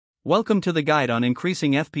Welcome to the guide on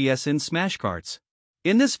increasing FPS in Smash Karts.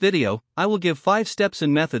 In this video, I will give 5 steps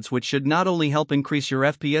and methods which should not only help increase your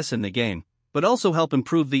FPS in the game, but also help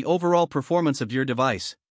improve the overall performance of your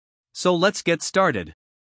device. So let's get started.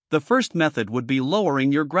 The first method would be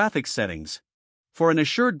lowering your graphics settings. For an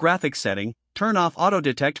assured graphics setting, turn off auto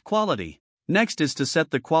detect quality. Next is to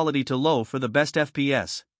set the quality to low for the best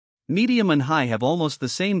FPS. Medium and high have almost the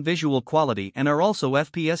same visual quality and are also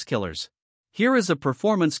FPS killers. Here is a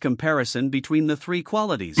performance comparison between the 3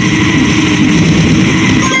 qualities.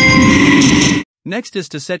 Next is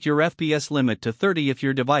to set your FPS limit to 30 if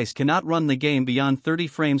your device cannot run the game beyond 30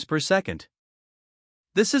 frames per second.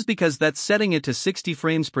 This is because that setting it to 60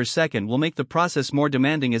 frames per second will make the process more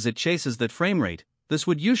demanding as it chases that frame rate. This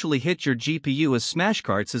would usually hit your GPU as Smash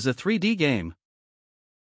Karts is a 3D game.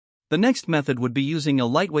 The next method would be using a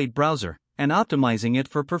lightweight browser and optimizing it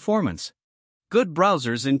for performance. Good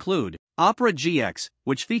browsers include Opera GX,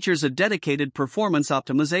 which features a dedicated performance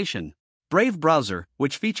optimization. Brave browser,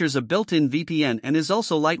 which features a built-in VPN and is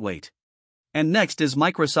also lightweight. And next is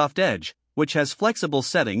Microsoft Edge, which has flexible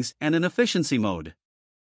settings and an efficiency mode.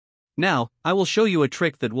 Now, I will show you a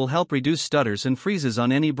trick that will help reduce stutters and freezes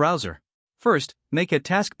on any browser. First, make a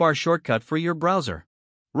taskbar shortcut for your browser.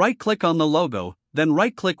 Right-click on the logo, then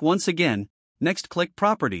right-click once again, next click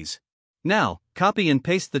Properties. Now, copy and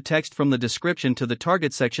paste the text from the description to the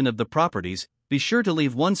target section of the properties. Be sure to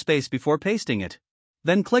leave one space before pasting it.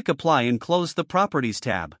 Then click Apply and close the Properties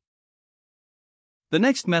tab. The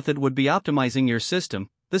next method would be optimizing your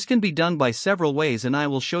system. This can be done by several ways and I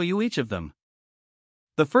will show you each of them.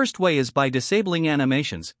 The first way is by disabling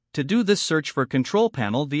animations. To do this, search for Control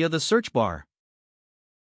Panel via the search bar.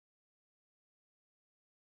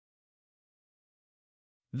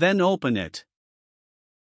 Then open it.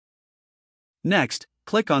 Next,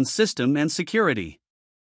 click on System and Security.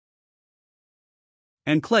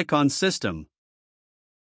 And click on System.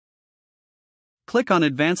 Click on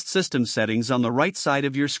Advanced System Settings on the right side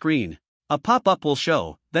of your screen. A pop-up will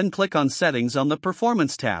show, then click on Settings on the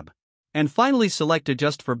Performance tab. And finally select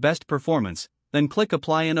Adjust for Best Performance, then click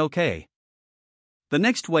Apply and OK. The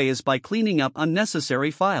next way is by cleaning up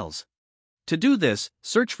unnecessary files. To do this,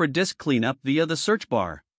 search for Disk Cleanup via the search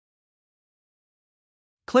bar.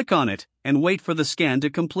 Click on it, and wait for the scan to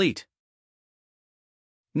complete.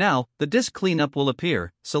 Now, the disk cleanup will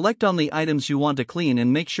appear. Select on the items you want to clean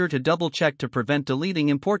and make sure to double-check to prevent deleting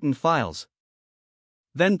important files.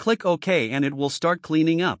 Then click OK and it will start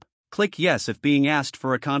cleaning up. Click Yes if being asked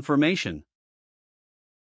for a confirmation.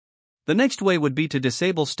 The next way would be to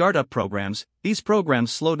disable startup programs. These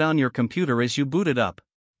programs slow down your computer as you boot it up.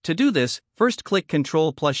 To do this, first click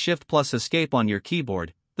Ctrl plus Shift plus Escape on your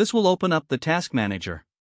keyboard. This will open up the Task Manager.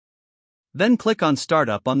 Then click on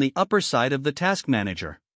Startup on the upper side of the Task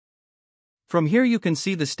Manager. From here you can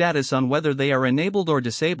see the status on whether they are enabled or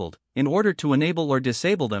disabled. In order to enable or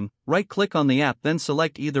disable them, right-click on the app then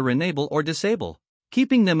select either Enable or Disable.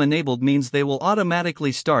 Keeping them enabled means they will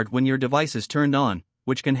automatically start when your device is turned on,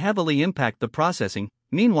 which can heavily impact the processing.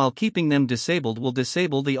 Meanwhile, keeping them disabled will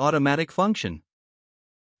disable the automatic function.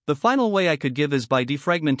 The final way I could give is by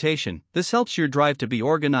defragmentation. This helps your drive to be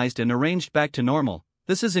organized and arranged back to normal.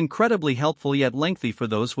 This is incredibly helpful yet lengthy for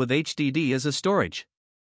those with HDD as a storage.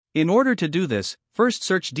 In order to do this, first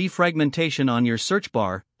search defragmentation on your search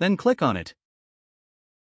bar, then click on it.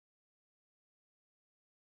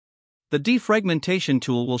 The defragmentation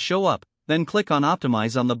tool will show up, then click on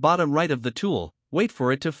Optimize on the bottom right of the tool, wait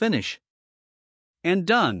for it to finish. And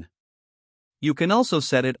done! You can also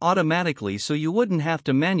set it automatically so you wouldn't have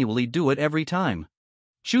to manually do it every time.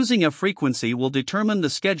 Choosing a frequency will determine the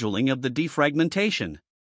scheduling of the defragmentation.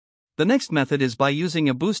 The next method is by using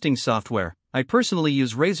a boosting software. I personally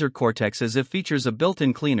use Razer Cortex as it features a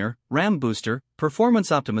built-in cleaner, RAM booster,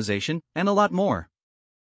 performance optimization, and a lot more.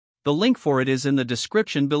 The link for it is in the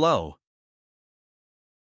description below.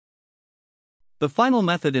 The final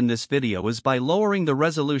method in this video is by lowering the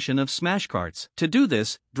resolution of Smash Karts. To do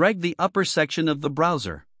this, drag the upper section of the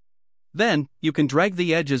browser. Then, you can drag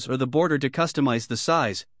the edges or the border to customize the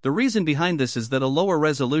size. The reason behind this is that a lower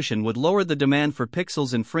resolution would lower the demand for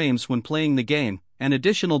pixels and frames when playing the game. An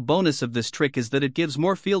additional bonus of this trick is that it gives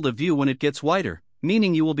more field of view when it gets wider,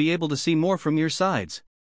 meaning you will be able to see more from your sides.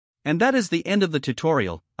 And that is the end of the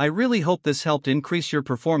tutorial. I really hope this helped increase your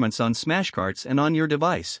performance on Smash Karts and on your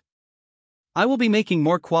device. I will be making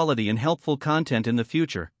more quality and helpful content in the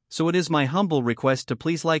future, so it is my humble request to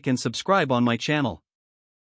please like and subscribe on my channel.